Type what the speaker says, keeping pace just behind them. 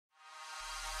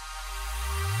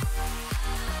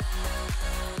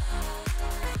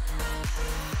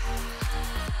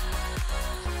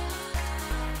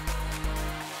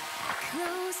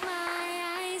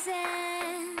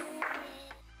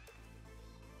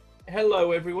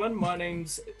Hello everyone, my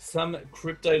name's Some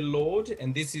Crypto Lord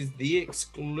and this is the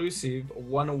exclusive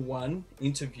one-on-one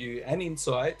interview and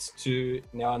insight to,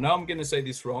 now I know I'm going to say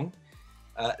this wrong,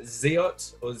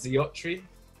 XIOT or Xiotri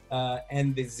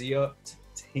and the XIOT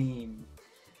team.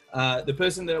 The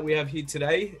person that we have here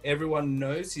today, everyone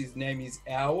knows his name is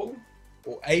Owl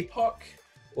or APOC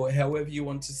or however you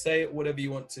want to say it, whatever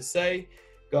you want to say.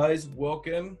 Guys,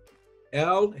 welcome.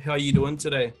 Owl, how are you doing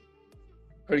today?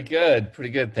 Pretty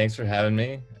good. Thanks for having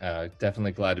me.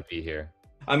 Definitely glad to be here.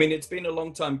 I mean, it's been a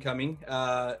long time coming,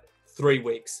 3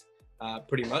 weeks,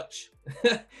 pretty much.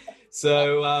 But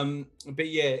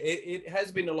yeah, it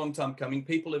has been a long time coming.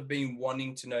 People have been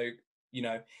wanting to know,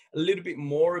 a little bit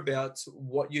more about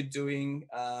what you're doing.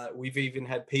 We've even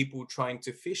had people trying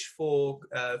to fish for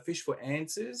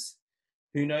answers.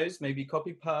 Who knows? Maybe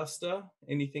copy pasta,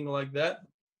 anything like that.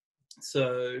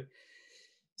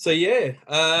 So yeah,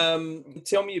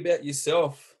 tell me about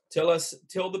yourself. Tell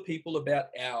the people about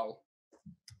Owl.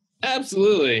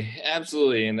 Absolutely.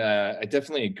 And I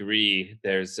definitely agree.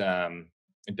 There's been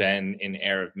an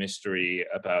air of mystery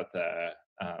about the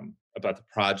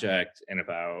project and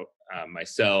about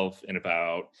myself and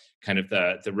about kind of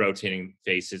the rotating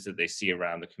faces that they see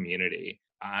around the community.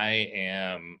 I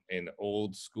am an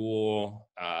old school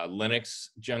Linux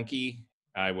junkie.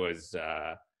 I was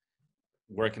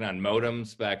working on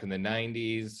modems back in the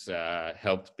 90s,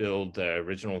 helped build the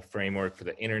original framework for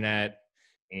the internet,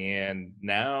 and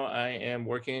now I am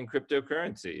working in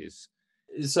cryptocurrencies.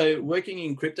 So working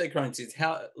in cryptocurrencies,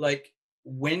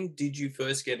 when did you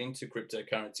first get into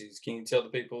cryptocurrencies? Can you tell the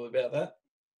people about that?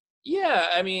 Yeah,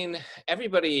 I mean,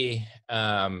 everybody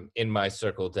in my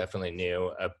circle definitely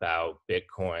knew about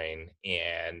Bitcoin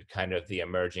and kind of the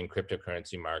emerging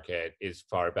cryptocurrency market as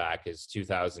far back as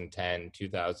 2010,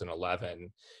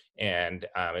 2011. And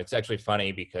it's actually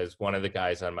funny because one of the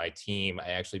guys on my team, I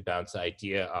actually bounced the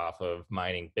idea off of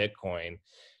mining Bitcoin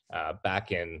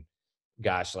back in,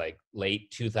 like late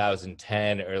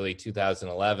 2010, early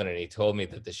 2011. And he told me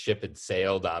that the ship had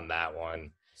sailed on that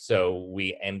one. So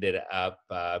we ended up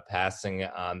passing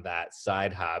on that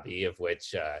side hobby, of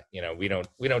which we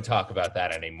don't talk about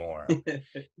that anymore.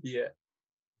 Yeah.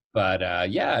 But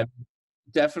yeah, I've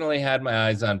definitely had my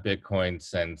eyes on Bitcoin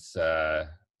since the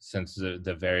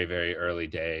very, very early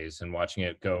days, and watching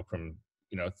it go from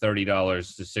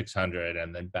 $30 to $600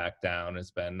 and then back down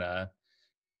has been an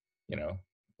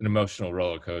emotional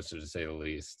roller coaster, to say the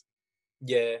least.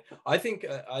 Yeah, I think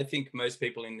most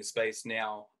people in the space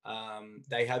now,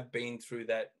 they have been through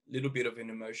that little bit of an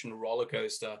emotional roller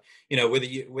coaster. Whether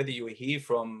you were here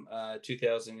from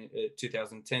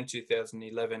 2010,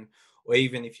 2011, or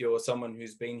even if you're someone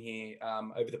who's been here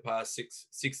over the past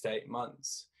six to 8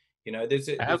 months. There's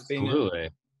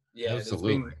Absolutely.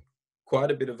 been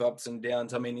quite a bit of ups and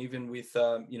downs. I mean, even with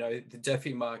the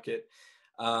DeFi market.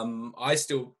 I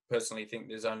still personally think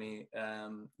there's only, a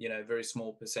very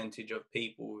small percentage of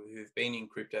people who've been in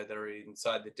crypto that are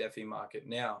inside the DeFi market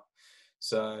now.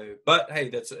 So, but hey,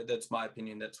 that's my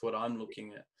opinion. That's what I'm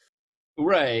looking at.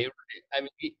 Right. I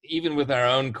mean, even with our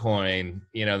own coin,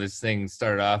 this thing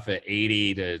started off at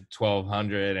 80 to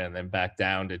 1200 and then back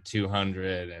down to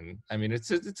 200. And I mean,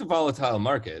 it's a volatile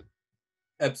market.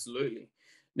 Absolutely.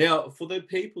 Now, for the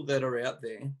people that are out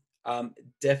there,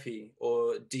 DeFi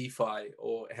or DeFi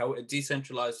or how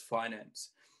decentralized finance,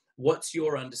 what's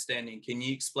your understanding? Can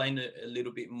you explain it a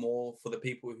little bit more for the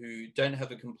people who don't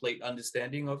have a complete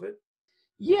understanding of it?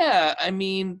 Yeah, I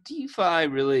mean, DeFi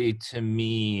really to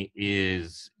me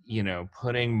is,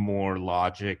 putting more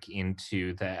logic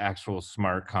into the actual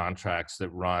smart contracts that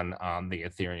run on the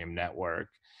Ethereum network.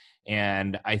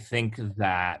 And I think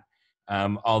that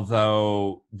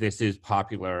although this is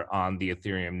popular on the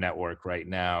Ethereum network right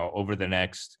now, over the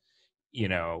next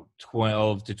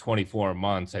 12 to 24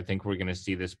 months, I think we're going to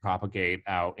see this propagate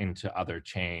out into other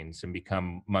chains and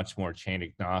become much more chain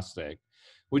agnostic,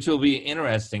 which will be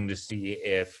interesting to see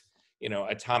if,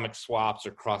 atomic swaps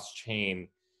or cross-chain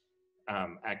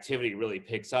activity really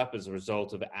picks up as a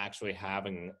result of actually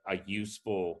having a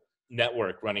useful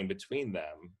network running between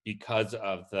them because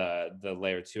of the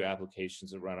layer 2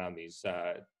 applications that run on these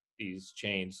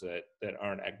chains that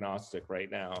aren't agnostic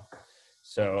right now.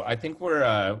 So I think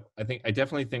I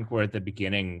definitely think we're at the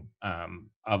beginning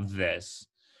of this.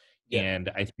 Yeah. And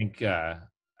I think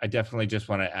I definitely just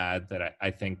want to add that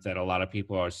I think that a lot of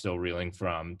people are still reeling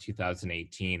from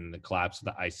 2018, the collapse of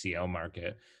the ICO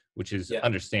market, which is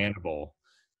understandable.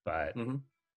 But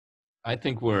I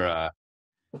think we're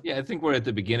at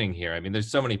the beginning here. I mean, there's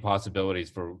so many possibilities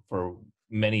for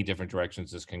many different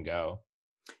directions this can go.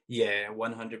 Yeah,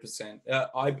 100%.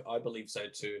 I believe so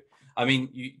too. I mean,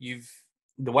 you've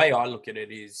the way I look at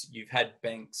it is you've had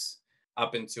banks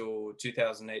up until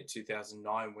 2008,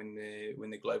 2009 when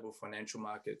the global financial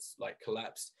markets like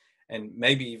collapsed, and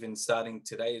maybe even starting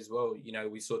today as well. You know,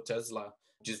 we saw Tesla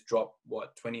just drop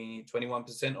what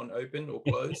 21% on open or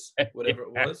close, whatever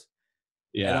it was.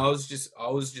 And Yeah. I was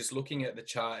just looking at the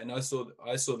chart and I saw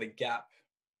the gap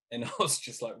and I was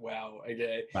just like, wow,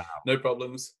 okay, Wow. no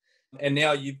problems. And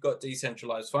now you've got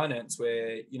decentralized finance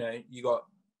where, you know, you got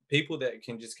people that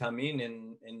can just come in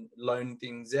and loan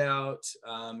things out,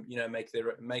 you know, make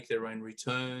their own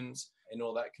returns and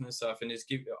all that kind of stuff. And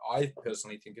I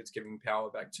personally think it's giving power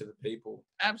back to the people.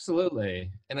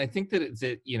 Absolutely. And I think that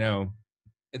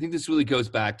I think this really goes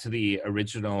back to the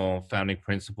original founding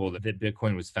principle that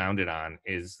Bitcoin was founded on,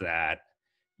 is that,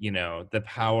 the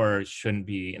power shouldn't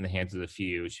be in the hands of the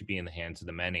few, it should be in the hands of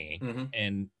the many. Hmm.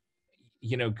 And,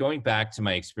 going back to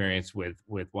my experience with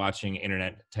watching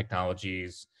internet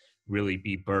technologies really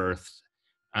be birthed,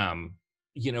 um,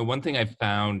 one thing I've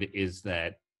found is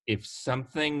that if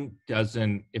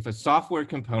a software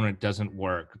component doesn't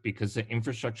work because the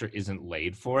infrastructure isn't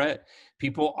laid for it,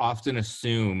 people often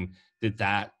assume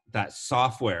that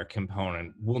software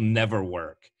component will never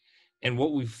work. And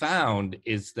what we found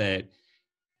is that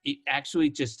it actually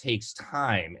just takes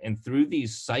time. And through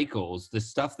these cycles, the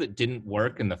stuff that didn't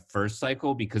work in the first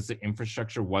cycle because the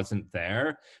infrastructure wasn't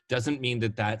there doesn't mean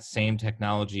that same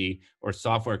technology or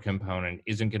software component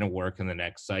isn't going to work in the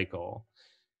next cycle.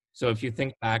 So if you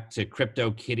think back to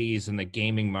crypto kitties and the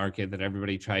gaming market that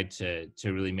everybody tried to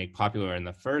really make popular in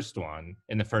the first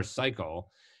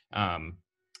cycle,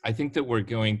 I think that we're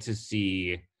going to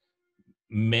see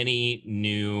many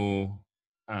new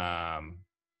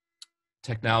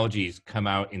technologies come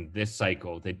out in this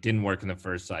cycle that didn't work in the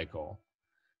first cycle,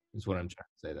 is what I'm trying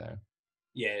to say there.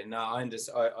 Yeah, no,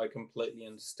 I completely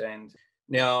understand.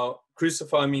 Now,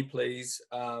 crucify me, please.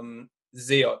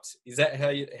 XIOT, is that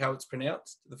how it's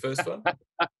pronounced? The first one?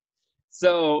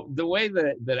 So the way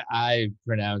that I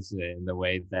pronounce it and the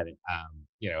way that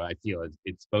I feel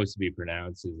it's supposed to be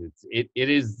pronounced is it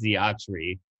is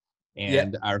Xiotri, Yeah,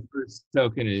 and our first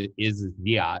token is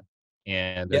XIOT,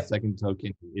 and a yeah, second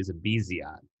token is a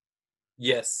bXIOT.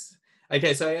 yes.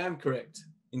 Okay, so I am correct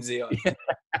in XIOT.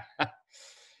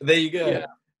 There you go. Yeah.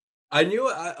 I knew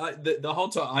the whole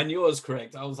time. I knew I was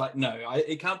correct. I was like, no,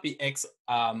 it can't be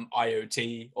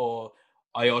IoT or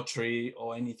Xiotri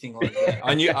or anything like that.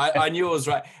 I knew I was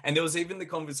right. And there was even the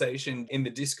conversation in the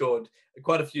Discord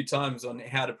quite a few times on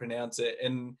how to pronounce it.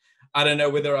 And I don't know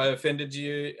whether I offended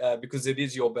you because it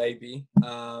is your baby.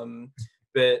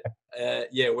 But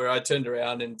yeah, where I turned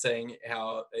around and saying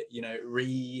how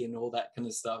re and all that kind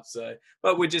of stuff. So,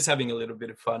 but we're just having a little bit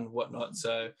of fun, whatnot.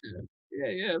 So.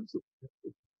 Yeah,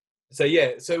 absolutely. So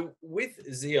yeah, so with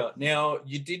Zia, now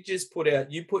you did just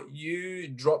you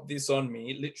dropped this on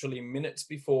me literally minutes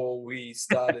before we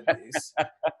started this,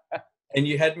 and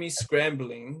you had me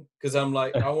scrambling because I'm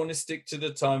like, I want to stick to the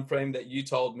time frame that you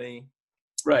told me,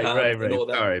 Right. and all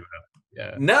that. Sorry, bro.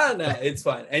 Yeah. No, it's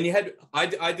fine. And you had I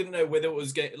didn't know whether it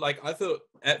was like I thought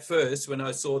at first when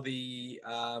I saw the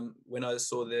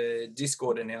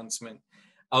Discord announcement,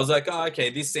 I was like, oh, okay,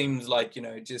 this seems like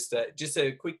just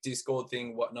a quick Discord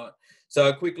thing, whatnot. So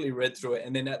I quickly read through it,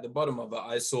 and then at the bottom of it,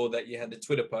 I saw that you had the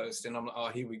Twitter post, and I'm like, oh,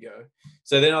 here we go.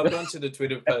 So then I've gone to the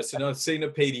Twitter post, and I've seen a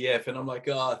PDF, and I'm like,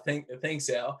 oh, thanks,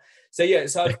 Al. So yeah,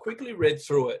 so I've quickly read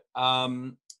through it.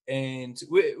 And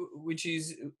which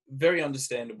is very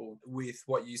understandable with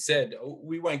what you said.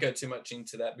 We won't go too much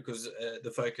into that because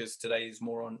the focus today is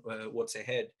more on what's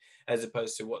ahead as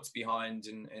opposed to what's behind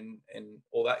and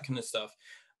all that kind of stuff.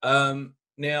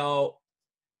 Now,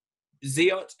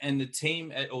 XIOT and the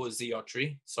team or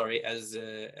Xiotri, sorry, as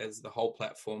the whole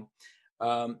platform,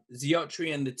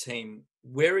 Xiotri and the team,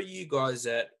 where are you guys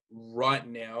at right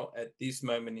now at this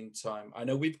moment in time? I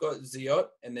know we've got XIOT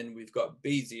and then we've got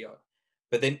bXIOT.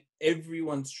 But then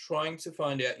everyone's trying to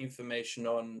find out information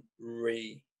on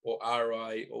RE or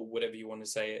RI or whatever you want to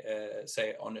say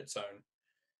it on its own.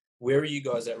 Where are you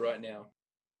guys at right now?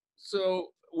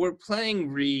 So we're playing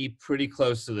pretty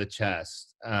close to the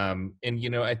chest. And,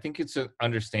 I think it's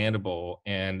understandable.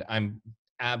 And I'm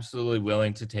absolutely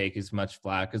willing to take as much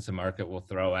flack as the market will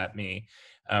throw at me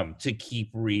to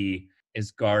keep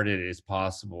as guarded as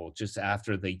possible just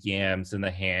after the yams and the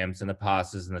hams and the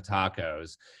pastas and the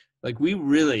tacos. Like we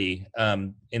really,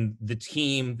 in the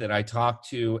team that I talk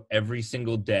to every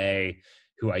single day,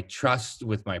 who I trust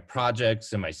with my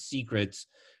projects and my secrets,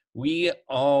 we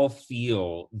all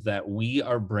feel that we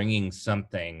are bringing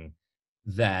something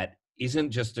that isn't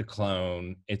just a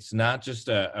clone. It's not just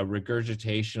a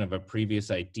regurgitation of a previous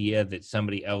idea that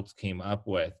somebody else came up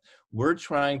with. we're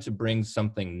trying to bring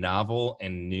something novel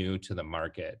and new to the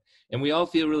market. And we all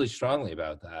feel really strongly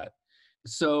about that.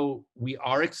 So we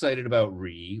are excited about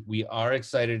we are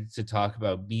excited to talk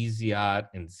about bXIOT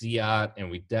and XIOT, and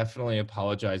we definitely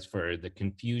apologize for the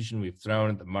confusion we've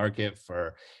thrown at the market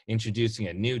for introducing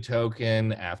a new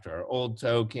token after our old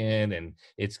token, and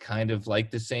it's kind of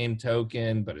like the same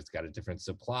token, but it's got a different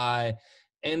supply.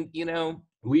 And,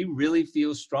 we really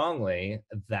feel strongly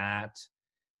that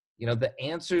the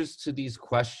answers to these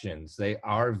questions, they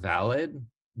are valid,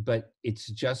 but it's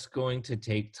just going to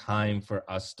take time for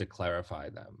us to clarify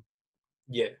them.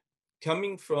 Yeah.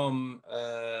 Coming from,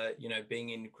 being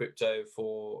in crypto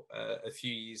for a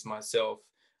few years myself,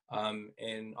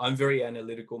 and I'm very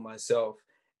analytical myself.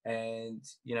 And,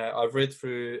 I've read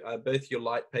through both your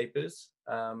light papers.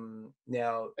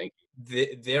 Now, Thank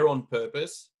they're on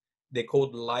purpose. They're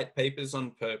called light papers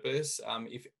on purpose,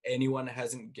 if anyone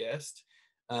hasn't guessed,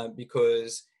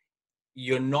 because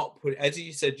you're not put, as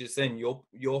you said just then,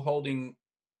 you're holding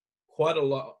quite a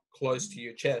lot close to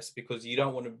your chest because you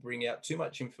don't want to bring out too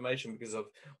much information because of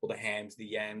all the hams, the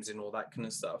yams, and all that kind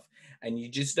of stuff. And you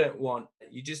just don't want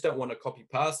a copy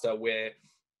pasta where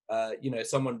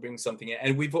someone brings something out,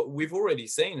 and we've already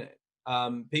seen it.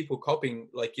 People copying,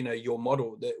 like, your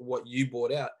model, that what you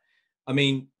bought out. I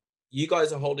mean, you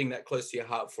guys are holding that close to your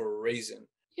heart for a reason.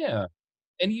 Yeah.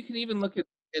 And you can even look at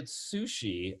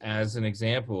sushi as an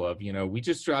example of, we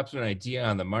just dropped an idea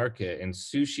on the market, and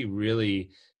sushi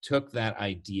really took that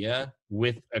idea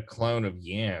with a clone of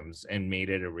yams and made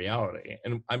it a reality.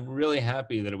 And I'm really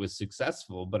happy that it was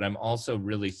successful, but I'm also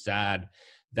really sad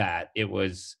that it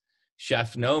was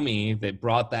Chef Nomi that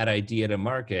brought that idea to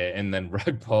market and then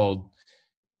rug pulled,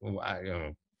 I don't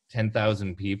know,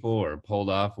 10,000 people, or pulled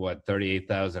off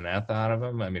 38,000 F out of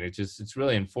them. I mean, it's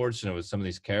really unfortunate with some of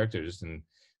these characters and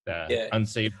the Yeah.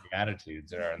 unsavory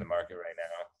attitudes that are in the market right now.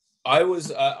 I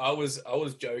was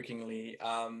jokingly,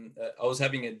 I was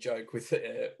having a joke with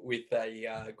a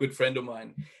good friend of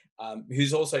mine,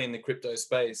 who's also in the crypto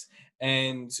space,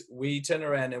 and we turned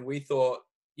around and we thought,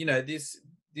 this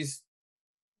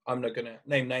I'm not going to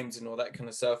name names and all that kind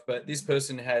of stuff, but this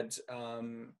person had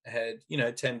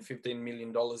 10-15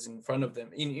 million dollars in front of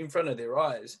them, in front of their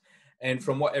eyes, and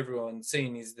from what everyone's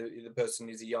seen is the person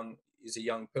is a young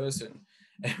person,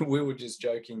 and we were just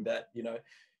joking that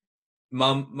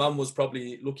mum was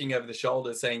probably looking over the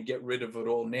shoulder saying, "Get rid of it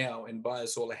all now and buy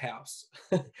us all a house,"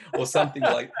 or something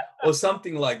like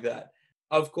that.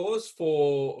 Of course,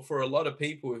 for a lot of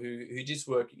people who just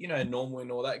work, normal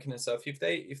and all that kind of stuff, if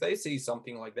they see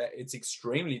something like that, it's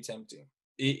extremely tempting.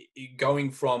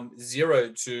 Going from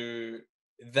zero to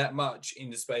that much in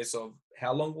the space of,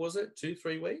 how long was it?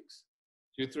 2-3 weeks?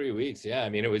 2-3 weeks, yeah. I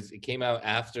mean, it came out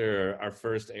after our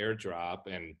first airdrop,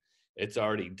 and it's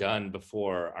already done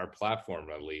before our platform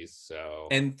release. So,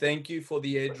 And thank you for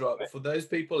the airdrop. For those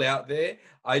people out there,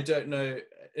 I don't know,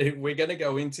 we're going to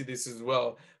go into this as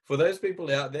well. For those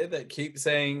people out there that keep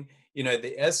saying,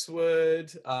 the S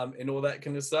word, and all that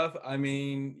kind of stuff, I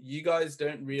mean, you guys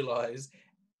don't realize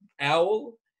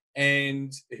Owl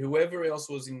and whoever else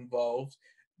was involved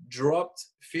dropped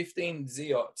 15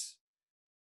 XIOT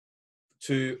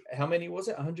to, how many was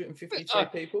it? 153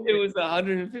 people? it was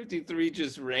 153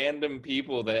 just random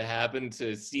people that happened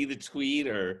to see the tweet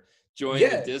or join the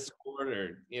Yeah. Discord,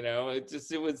 or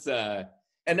it was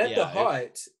And at the yeah.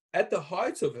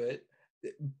 height of it,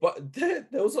 but there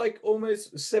was like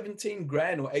almost 17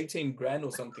 grand or 18 grand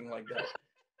or something like that.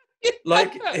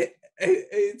 Like,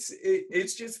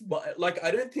 it's just like,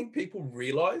 I don't think people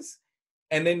realize.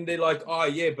 And then they're like, "Oh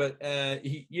yeah, but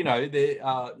they no,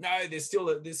 there's still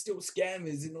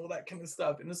scammers and all that kind of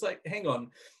stuff." And it's like, hang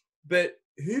on, but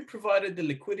who provided the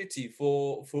liquidity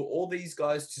for all these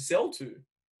guys to sell to?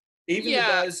 Even the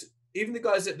Yeah. guys,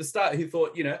 at the start who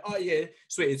thought, "Oh yeah,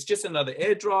 sweet, it's just another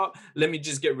airdrop. Let me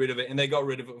just get rid of it," and they got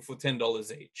rid of it for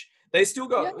 $10 each. They still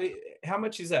got, how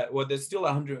much is that? Well, there's still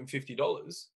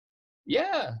 $150.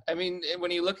 Yeah, I mean,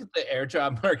 when you look at the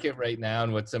airdrop market right now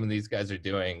and what some of these guys are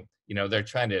doing, they're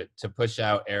trying to push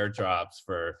out airdrops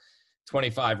for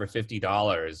 $25 or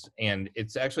 $50, and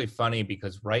it's actually funny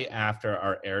because right after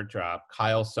our airdrop,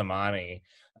 Kyle Samani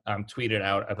tweeted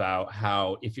out about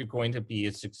how if you're going to be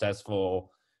a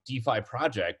successful DeFi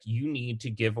project, you need to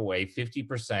give away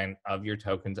 50% of your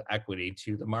token's equity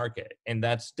to the market, and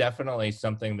that's definitely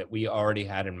something that we already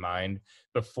had in mind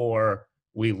before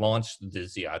we launched the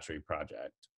Xiotri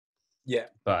project. Yeah.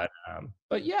 But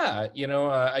yeah,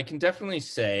 I can definitely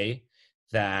say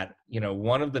that,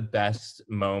 one of the best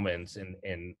moments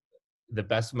in the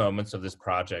best moments of this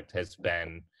project has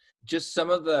been just some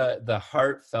of the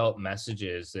heartfelt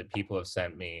messages that people have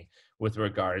sent me with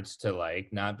regards to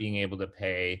like not being able to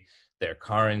pay their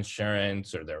car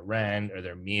insurance or their rent or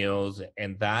their meals.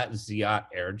 And that XIOT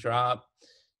airdrop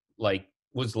like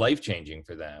was life changing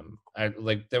for them.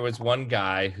 Like there was one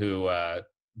guy who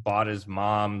bought his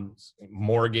mom's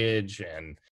mortgage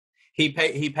and He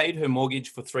paid her mortgage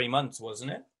for 3 months,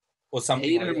 wasn't it? Or something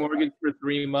paid like her that. mortgage for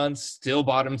 3 months, still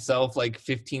bought himself like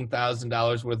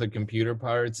 $15,000 worth of computer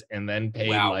parts, and then paid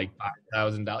Wow. like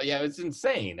 $5,000. Yeah, it was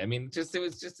insane. I mean, it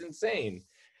was just insane.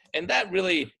 And that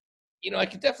really, I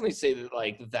could definitely say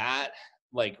that that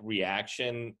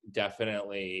reaction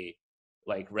definitely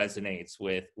like resonates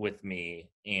with me.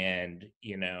 And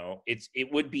it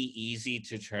would be easy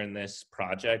to turn this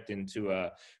project into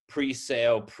a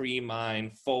pre-sale,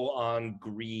 pre-mine, full-on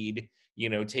greed,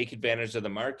 take advantage of the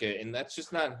market, and that's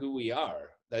just not who we are.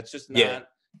 That's just Yeah.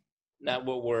 not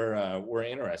what we're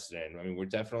interested in. I mean, we're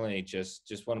definitely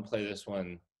just want to play this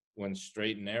one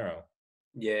straight and narrow.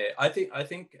 Yeah, I think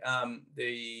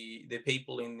the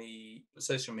people in the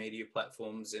social media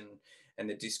platforms and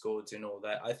the discords and all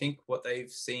that, I think what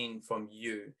they've seen from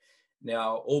you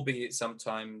now, albeit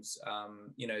sometimes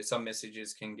some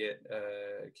messages can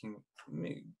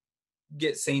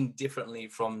get seen differently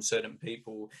from certain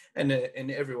people, and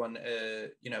everyone,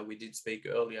 we did speak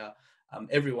earlier,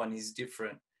 everyone is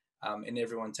different, and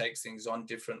everyone takes things on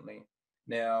differently.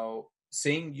 Now,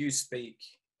 seeing you speak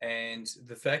and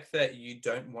the fact that you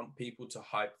don't want people to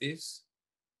hype this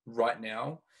right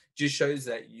now just shows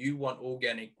that you want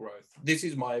organic growth. This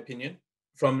is my opinion.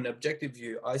 From an objective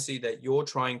view, I see that you're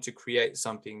trying to create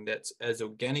something that's as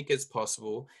organic as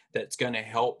possible, that's going to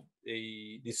help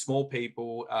the small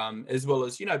people, as well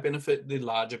as benefit the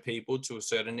larger people to a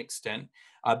certain extent,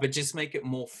 but just make it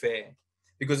more fair.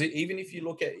 Because even if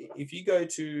you go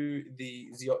to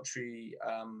the Xiotri,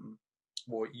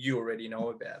 well, you already know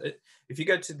about it. If you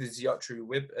go to the Xiotri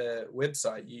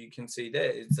website, you can see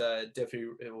there it's DeFi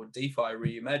or DeFi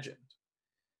reimagined.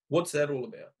 What's that all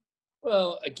about?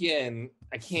 Well, again,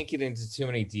 I can't get into too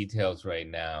many details right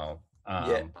now.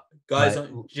 Yeah, guys,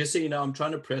 But just so you know, I'm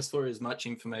trying to press for as much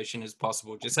information as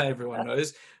possible, just so everyone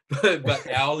knows. But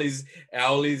Owl's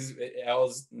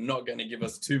not going to give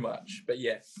us too much. But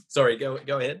yeah, sorry, go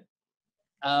ahead.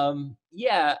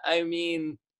 yeah, I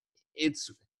mean,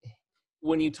 it's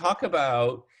when you talk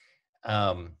about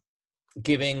um,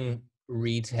 giving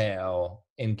retail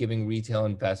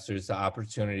investors the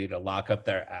opportunity to lock up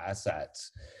their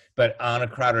assets, but on a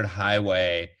crowded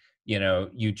highway,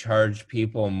 you charge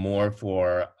people more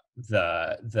for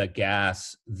the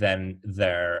gas than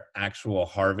their actual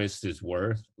harvest is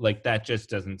worth. Like that just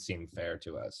doesn't seem fair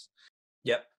to us.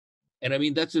 Yep. And I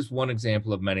mean, that's just one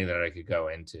example of many that I could go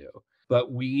into.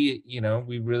 But we've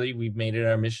made it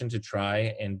our mission to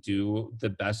try and do the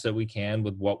best that we can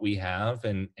with what we have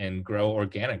and grow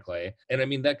organically. And I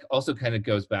mean, that also kind of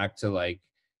goes back to like,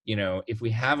 if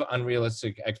we have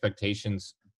unrealistic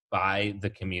expectations by the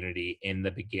community in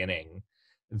the beginning,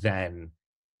 then,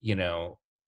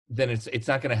 then it's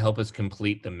not going to help us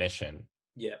complete the mission.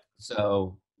 Yeah.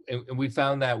 So, and we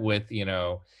found that with,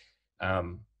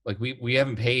 like we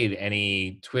haven't paid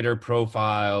any Twitter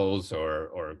profiles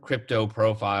or crypto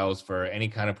profiles for any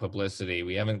kind of publicity.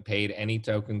 We haven't paid any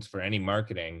tokens for any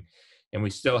marketing, and we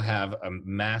still have a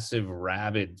massive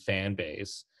rabid fan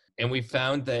base. And we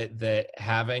found that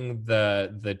having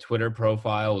the Twitter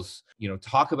profiles,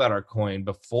 talk about our coin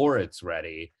before it's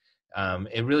ready,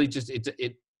 it really just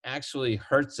it actually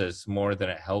hurts us more than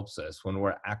it helps us when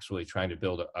we're actually trying to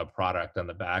build a product on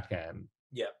the back end.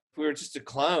 Yeah. If we were just a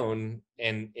clone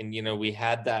and we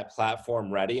had that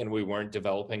platform ready and we weren't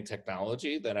developing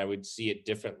technology, then I would see it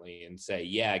differently and say,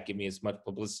 yeah, give me as much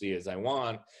publicity as I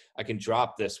want. I can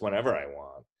drop this whenever I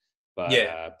want. But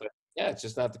Yeah. Yeah, it's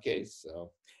just not the case.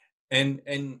 So And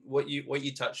what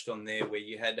you touched on there, where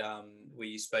you had where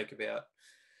you spoke about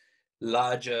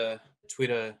larger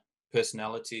Twitter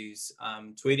personalities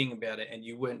tweeting about it, and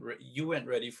you weren't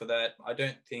ready for that. I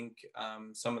don't think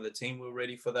some of the team were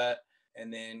ready for that.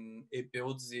 And then it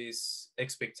builds this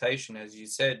expectation, as you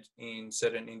said, in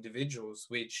certain individuals,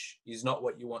 which is not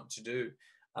what you want to do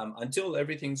until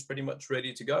everything's pretty much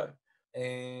ready to go.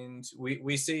 And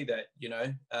we see that,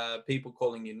 people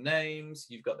calling you names,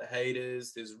 you've got the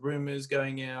haters, there's rumors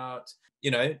going out.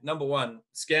 Number one,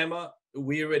 scammer,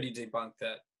 we already debunked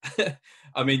that.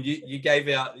 I mean, you gave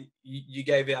out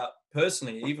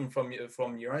personally, even from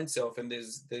your own self, and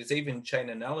there's even chain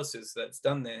analysis that's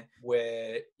done there,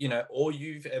 where all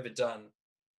you've ever done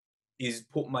is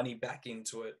put money back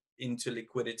into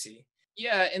liquidity.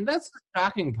 yeah, and that's the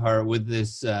shocking part with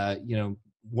this,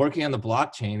 working on the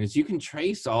blockchain is you can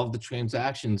trace all of the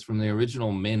transactions from the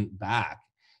original mint back.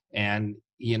 And,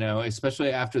 you know,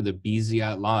 especially after the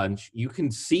bXIOT launch, you can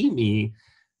see me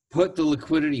put the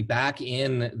liquidity back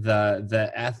in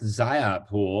the XIOT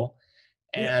pool.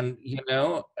 Yeah. And you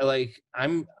know, like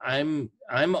I'm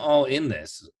all in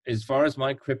this. As far as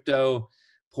my crypto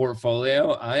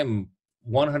portfolio, I'm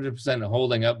 100%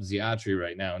 holding up Xiotri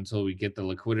right now until we get the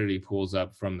liquidity pools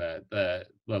up from the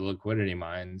liquidity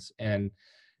mines, and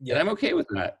Yeah. I'm okay with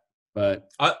that. But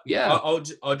I, yeah,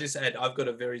 I'll just add, I've got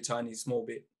a very tiny small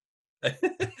bit.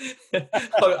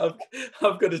 I've,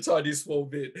 I've got a tiny small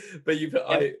bit, but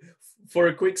ev- for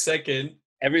a quick second,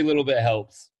 every little bit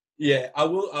helps. yeah, I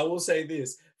will say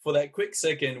this. For that quick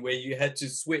second where you had to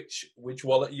switch which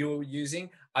wallet you were using,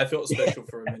 I felt special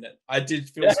for a minute. I did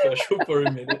feel special for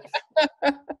a minute.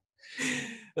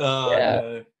 Oh Yeah.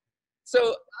 no.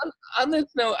 So on this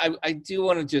note, I do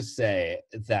want to just say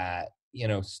that, you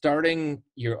know, starting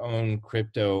your own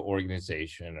crypto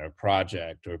organization or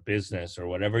project or business or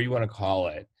whatever you want to call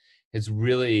it this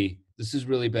has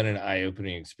really been an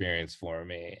eye-opening experience for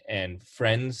me. And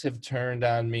friends have turned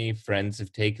on me, friends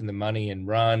have taken the money and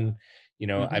run. You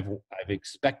know, Mhm. I've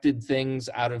expected things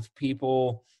out of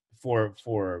people for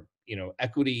you know,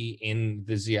 equity in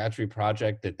the Xiotri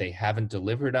project that they haven't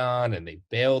delivered on, and they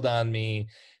bailed on me.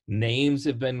 Names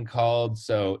have been called.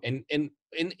 So in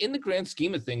the grand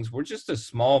scheme of things, we're just a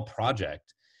small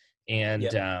project.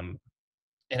 Yeah.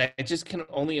 And I just can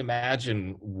only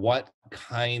imagine what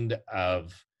kind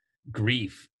of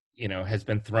grief, you know, has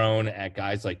been thrown at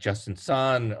guys like Justin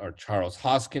Sun or Charles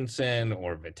Hoskinson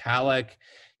or Vitalik,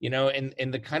 you know,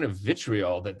 and the kind of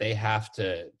vitriol that they have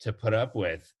to put up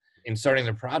with in starting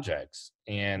their projects.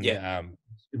 And Yeah.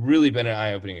 really been an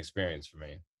eye-opening experience for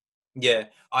me. Yeah.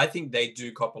 I think they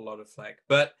do cop a lot of flack,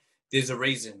 but there's a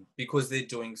reason because they're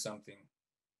doing something.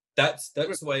 That's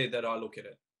the way that I look at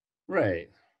it. Right.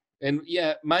 And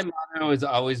yeah, my motto has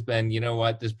always been, you know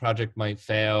what, this project might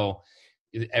fail,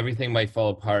 everything might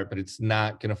fall apart, but it's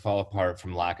not going to fall apart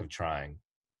from lack of trying.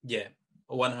 Yeah,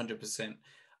 100%.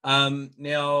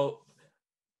 Now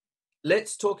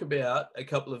let's talk about a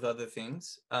couple of other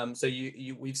things. So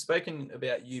we've spoken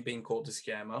about you being called a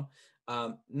scammer.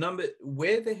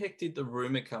 Where the heck did the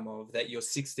rumor come of that you're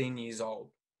 16 years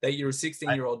old? That you're a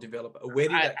 16-year-old developer? Where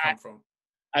did I, that come from?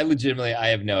 I legitimately, I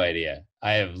have no idea.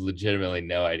 I have legitimately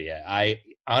no idea. I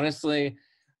honestly,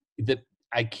 the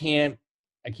I can't,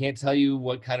 I can't tell you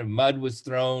what kind of mud was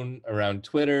thrown around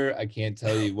Twitter. I can't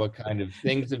tell you what kind of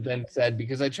things have been said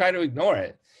because I try to ignore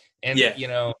it. And Yeah, you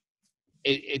know,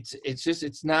 it's just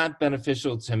it's not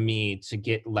beneficial to me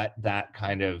to let that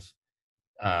kind of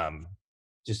um,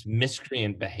 just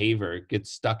miscreant behavior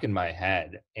gets stuck in my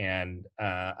head, and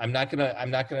I'm not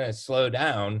gonna slow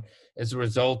down as a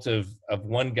result of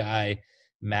one guy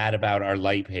mad about our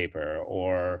light paper,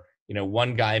 or you know,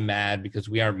 one guy mad because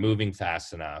we aren't moving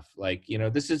fast enough. Like, you know,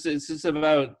 this is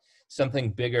about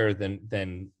something bigger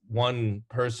than one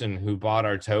person who bought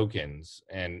our tokens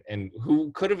and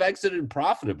who could have exited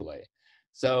profitably.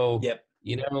 So yep,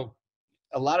 you know,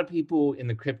 a lot of people in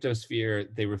the crypto sphere,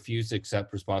 they refuse to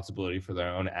accept responsibility for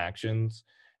their own actions,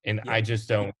 and I yep. just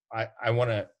don't. I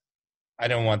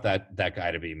don't want that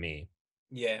guy to be me.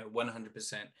 Yeah,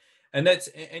 100%.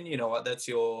 And you know what, that's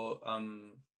your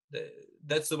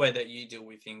that's the way that you deal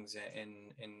with things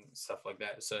and stuff like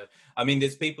that. So I mean,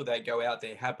 there's people that go out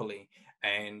there happily,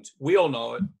 and we all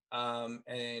know it.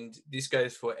 And this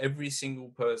goes for every single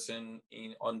person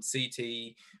in on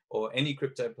CT or any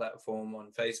crypto platform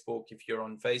on Facebook. If you're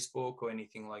on Facebook or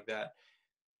anything like that,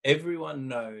 everyone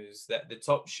knows that the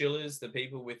top shillers, the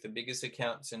people with the biggest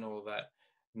accounts and all that,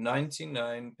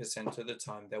 99% of the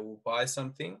time they will buy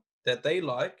something that they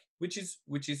like, which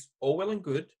is all well and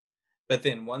good, but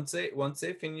then once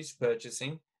they're finished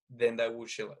purchasing, then they will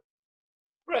shill it.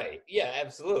 Right. Yeah,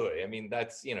 absolutely. I mean,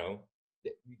 that's, you know,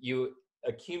 you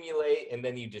accumulate and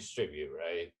then you distribute,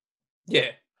 right? Yeah,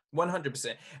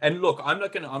 100%. And look, I'm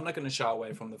not gonna shy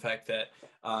away from the fact that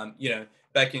you know,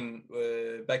 back in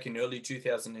early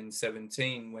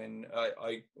 2017 when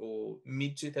I or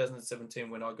mid 2017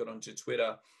 when I got onto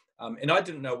Twitter, and I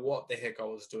didn't know what the heck I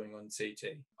was doing on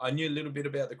CT. I knew a little bit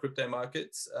about the crypto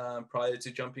markets prior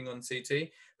to jumping on CT,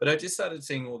 but I just started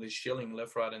seeing all this shilling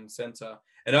left, right, and center.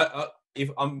 And I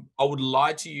would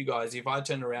lie to you guys if I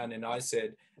turned around and I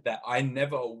said that I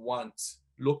never once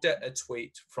looked at a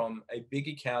tweet from a big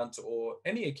account or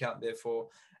any account, therefore,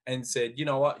 and said, you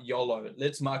know what, YOLO,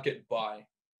 let's market buy.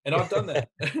 And I've done that.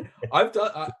 I've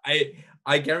done.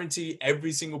 I guarantee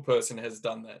every single person has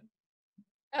done that.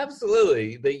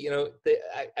 Absolutely. You know,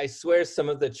 I swear some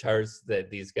of the charts that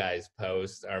these guys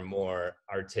post are more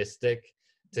artistic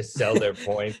to sell their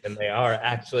point than they are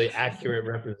actually accurate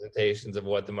representations of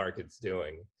what the market's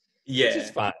doing. which is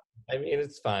Yeah. fine. I mean,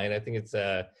 it's fine. I think it's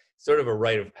a sort of a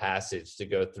rite of passage to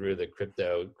go through the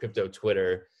crypto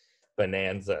Twitter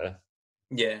bonanza.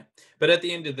 Yeah, but at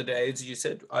the end of the day, as you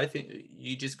said, I think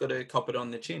you just got to cop it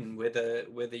on the chin. Whether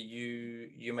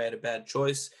you made a bad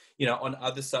choice, on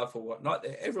other stuff or whatnot,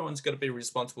 everyone's got to be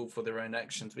responsible for their own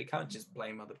actions. We can't just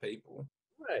blame other people.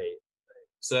 Right.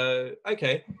 So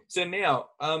okay, so now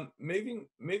moving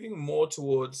more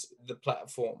towards the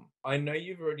platform. I know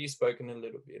you've already spoken a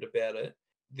little bit about it.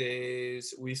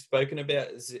 We've spoken about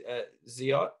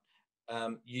XIOT.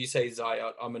 You say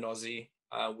XIOT. I'm an Aussie.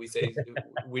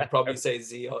 We'd probably say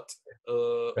XIOT.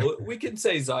 Or we can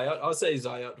say XIOT. I'll say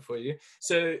XIOT for you.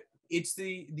 So it's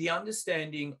the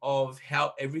understanding of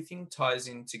how everything ties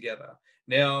in together.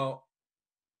 Now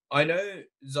I know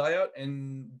XIOT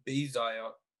and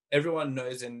bXIOT. Everyone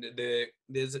knows, and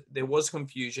there was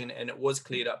confusion, and it was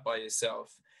cleared up by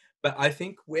yourself. But I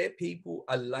think where people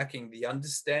are lacking the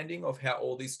understanding of how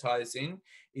all this ties in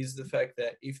is the fact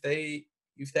that if they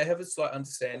have a slight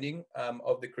understanding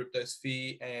of the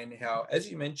cryptosphere and how,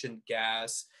 as you mentioned,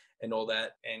 gas and all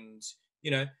that, and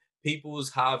you know people's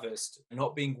harvest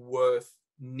not being worth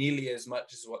nearly as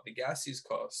much as what the gas is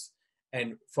cost,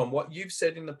 and from what you've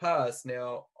said in the past,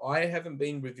 now I haven't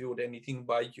been revealed anything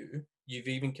by you. You've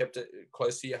even kept it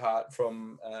close to your heart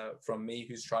from me,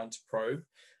 who's trying to probe.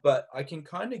 But I can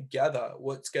kind of gather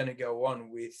what's going to go on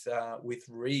with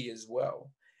Re as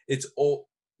well. It's all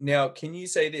now. Can you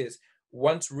say this?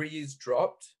 Once Re is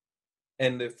dropped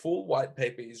and the full white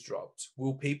paper is dropped,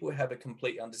 will people have a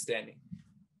complete understanding?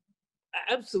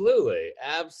 Absolutely,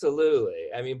 absolutely.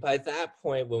 I mean, by that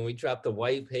point, when we drop the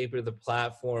white paper, the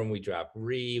platform, we drop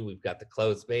we've got the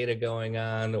closed beta going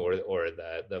on, or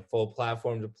the full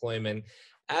platform deployment.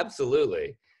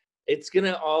 Absolutely, it's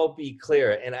gonna all be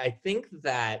clear. And I think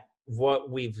that what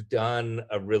we've done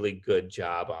a really good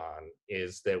job on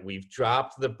is that we've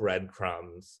dropped the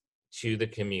breadcrumbs to the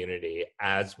community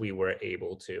as we were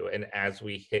able to, and as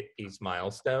we hit these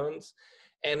milestones.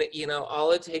 And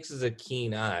all it takes is a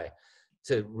keen eye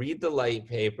to read the light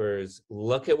papers,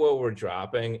 look at what we're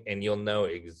dropping, and you'll know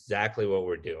exactly what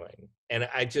we're doing. And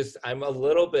I'm a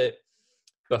little bit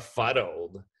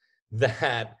befuddled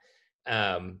that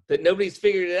that nobody's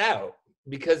figured it out.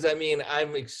 Because I mean,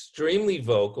 I'm extremely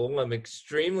vocal, I'm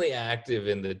extremely active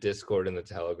in the Discord and the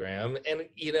Telegram, and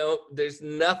there's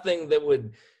nothing that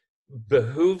would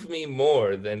behoove me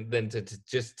more than to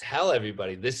just tell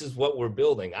everybody this is what we're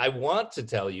building. I want to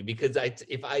tell you because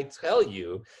if I tell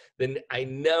you, then I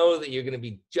know that you're going to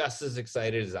be just as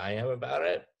excited as I am about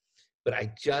it. But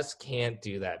I just can't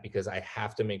do that because I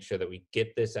have to make sure that we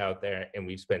get this out there, and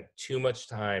we've spent too much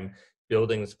time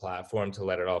building this platform to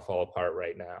let it all fall apart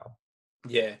right now.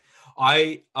 Yeah,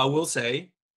 I will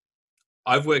say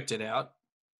I've worked it out.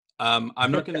 I'm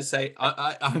not going to say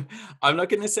I'm not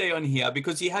going to say on here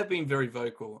because you have been very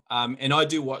vocal. And I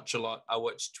do watch a lot. I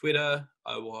watch Twitter,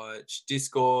 I watch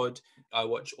Discord, I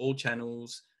watch all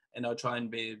channels, and I try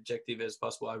and be objective as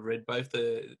possible. I've read both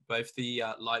the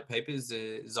light papers,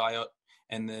 the XIOT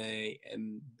and the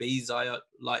bXIOT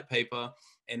light paper,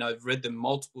 and I've read them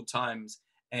multiple times.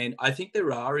 And I think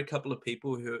there are a couple of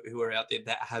people who are out there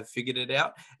that have figured it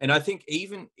out. And I think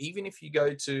even if you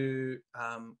go to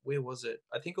where was it?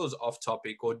 I think it was Off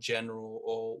Topic or General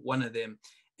or one of them,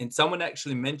 and someone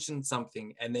actually mentioned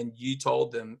something, and then you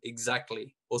told them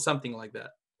exactly or something like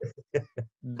that.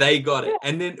 They got it,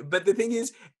 and then but the thing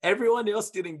is, everyone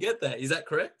else didn't get that. Is that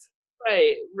correct?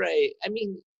 Right. I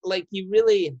mean, like you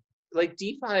really like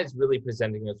DeFi is really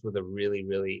presenting us with a really,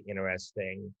 really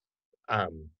interesting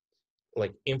um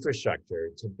like infrastructure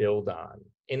to build on.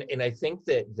 And I think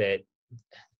that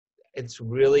it's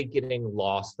really getting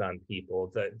lost on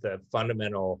people, the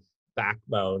fundamental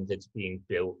backbone that's being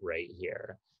built right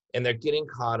here. And they're getting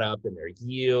caught up in their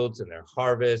yields and their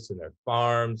harvests and their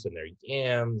farms and their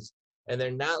yams, and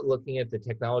they're not looking at the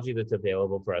technology that's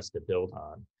available for us to build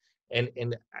on.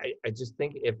 And I just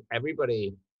think if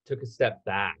everybody took a step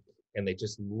back and they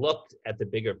just looked at the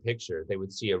bigger picture, they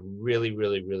would see a really,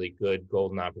 really, really good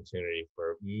golden opportunity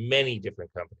for many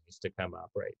different companies to come up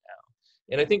right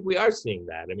now. And I think we are seeing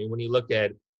that. I mean, when you look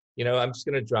at, I'm just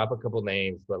going to drop a couple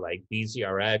names, but like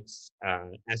BZRX,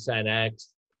 SNX,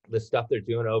 the stuff they're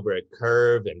doing over at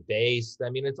Curve and Base, I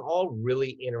mean, it's all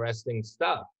really interesting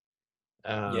stuff.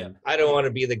 Yeah. I don't want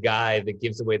to be the guy that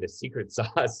gives away the secret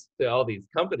sauce to all these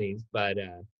companies, but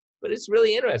it's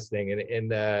really interesting.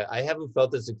 And I haven't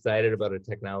felt this excited about a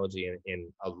technology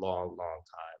in a long, long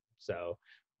time. So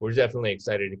we're definitely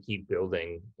excited to keep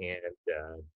building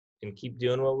and keep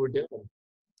doing what we're doing.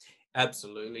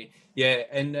 Absolutely. Yeah,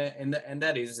 and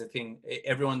that is the thing.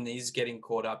 Everyone is getting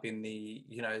caught up in the,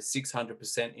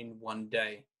 600% in one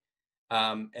day.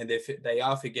 And they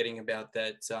are forgetting about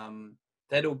that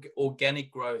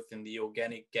organic growth and the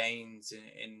organic gains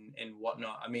and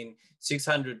whatnot. I mean,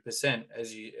 600%,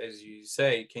 as you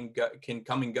say, can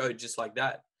come and go just like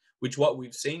that. Which what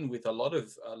we've seen with a lot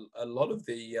of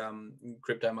the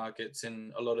crypto markets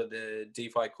and a lot of the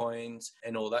DeFi coins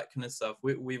and all that kind of stuff.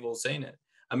 We've all seen it.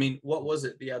 I mean, what was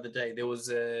it the other day? There was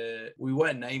we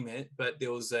won't name it, but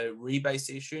there was a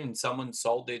rebase issue and someone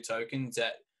sold their tokens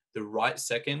at the right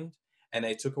second and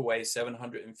they took away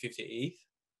 750 ETH.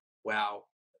 Wow.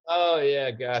 Oh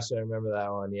yeah, gosh, I remember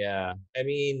that one. Yeah. I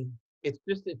mean, it's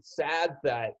sad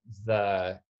that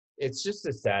it's just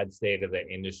a sad state of the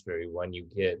industry when you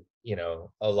get,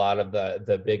 a lot of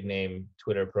the big name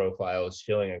Twitter profiles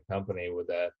showing a company with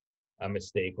a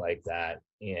mistake like that.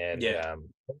 And Yeah.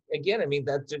 again, I mean,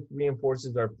 that just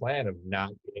reinforces our plan of not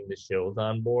getting the shills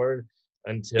on board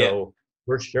Yeah. until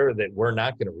we're sure that we're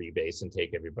not going to rebase and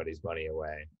take everybody's money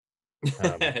away.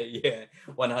 Yeah,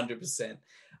 100%.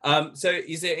 So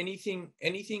is there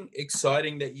anything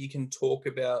exciting that you can talk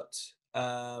about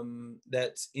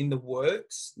that's in the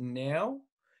works now?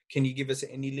 Can you give us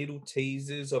any little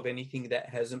teasers of anything that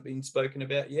hasn't been spoken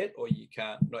about yet, or you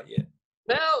can't? Not yet.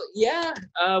 Well, yeah,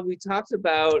 we talked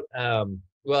about,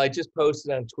 well, I just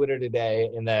posted on Twitter today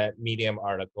in that Medium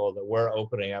article that we're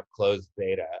opening up closed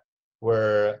beta.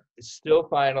 We're still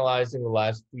finalizing the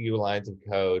last few lines of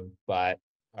code, but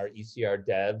our ECR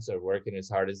devs are working as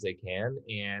hard as they can.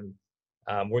 And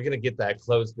we're going to get that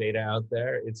closed beta out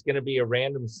there. It's going to be a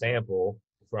random sample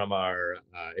from our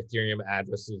Ethereum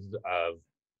addresses of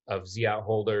XIOT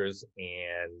holders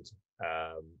and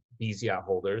bXIOT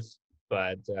holders.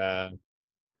 But I'm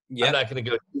not going to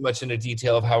go too much into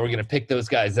detail of how we're going to pick those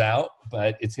guys out,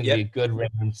 but it's going to be a good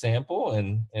random sample,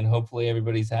 and hopefully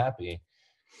everybody's happy.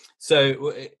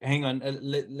 So hang on,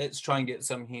 let's try and get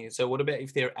some here. So what about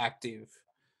if they're active?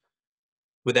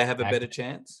 Would they have a better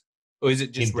chance, or is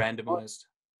it just randomized?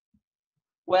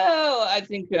 Well, I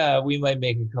think we might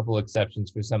make a couple exceptions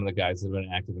for some of the guys that have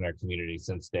been active in our community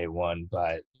since day one,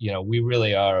 but we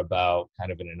really are about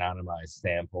kind of an anonymized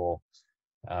sample.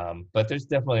 But there's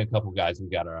definitely a couple guys we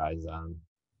got our eyes on.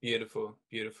 Beautiful,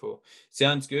 beautiful.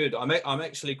 Sounds good. I'm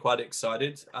actually quite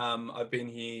excited. I've been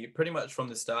here pretty much from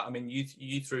the start. I mean,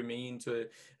 you threw me into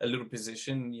a little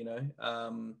position,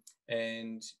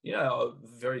 and I'm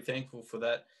very thankful for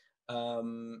that.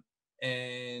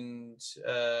 And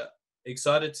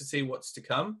excited to see what's to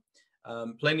come.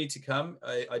 Plenty to come.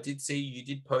 I did see you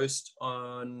did post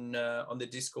on the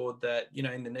Discord that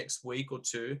in the next week or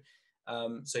two.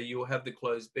 So you'll have the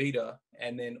closed beta,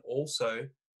 and then also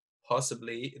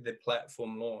possibly the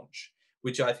platform launch,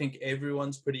 which I think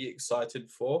everyone's pretty excited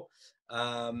for.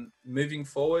 Moving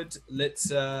forward,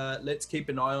 let's keep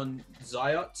an eye on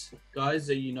XIOT, guys.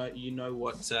 You know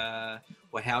what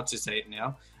or how to say it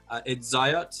now. It's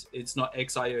XIOT. It's not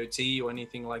XIOT or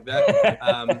anything like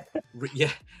that.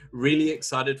 Really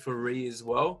excited for Re as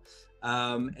well.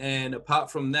 And apart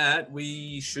from that,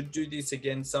 we should do this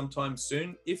again sometime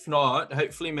soon. If not,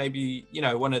 hopefully maybe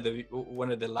one of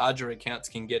the larger accounts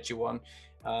can get you on,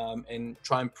 and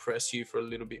try and press you for a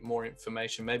little bit more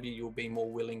information. Maybe you'll be more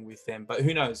willing with them, but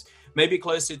who knows? Maybe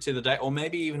closer to the date, or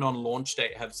maybe even on launch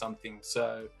date have something.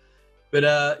 So,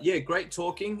 but yeah, great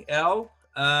talking, Al.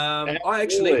 I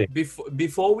actually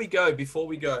before we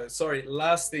go, sorry,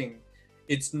 last thing.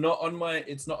 It's not on my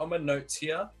notes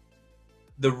here.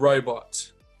 The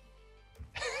robot.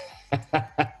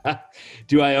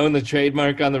 Do I own the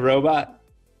trademark on the robot?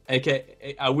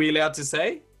 Okay, are we allowed to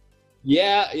say?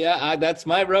 Yeah, that's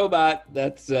my robot.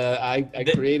 That's I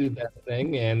created that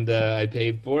thing, and I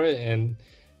paid for it, and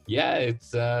yeah,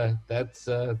 it's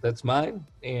that's mine,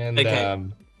 and okay.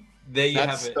 There you not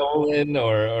have it. Stolen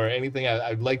or anything.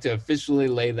 I'd like to officially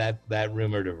lay that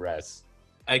rumor to rest.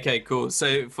 Okay, cool.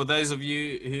 So for those of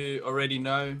you who already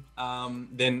know,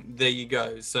 then there you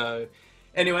go. So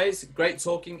anyways, great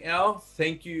talking, Al.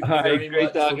 Thank you very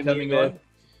much for coming on.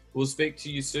 We'll speak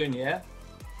to you soon, yeah?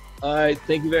 All right.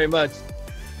 Thank you very much.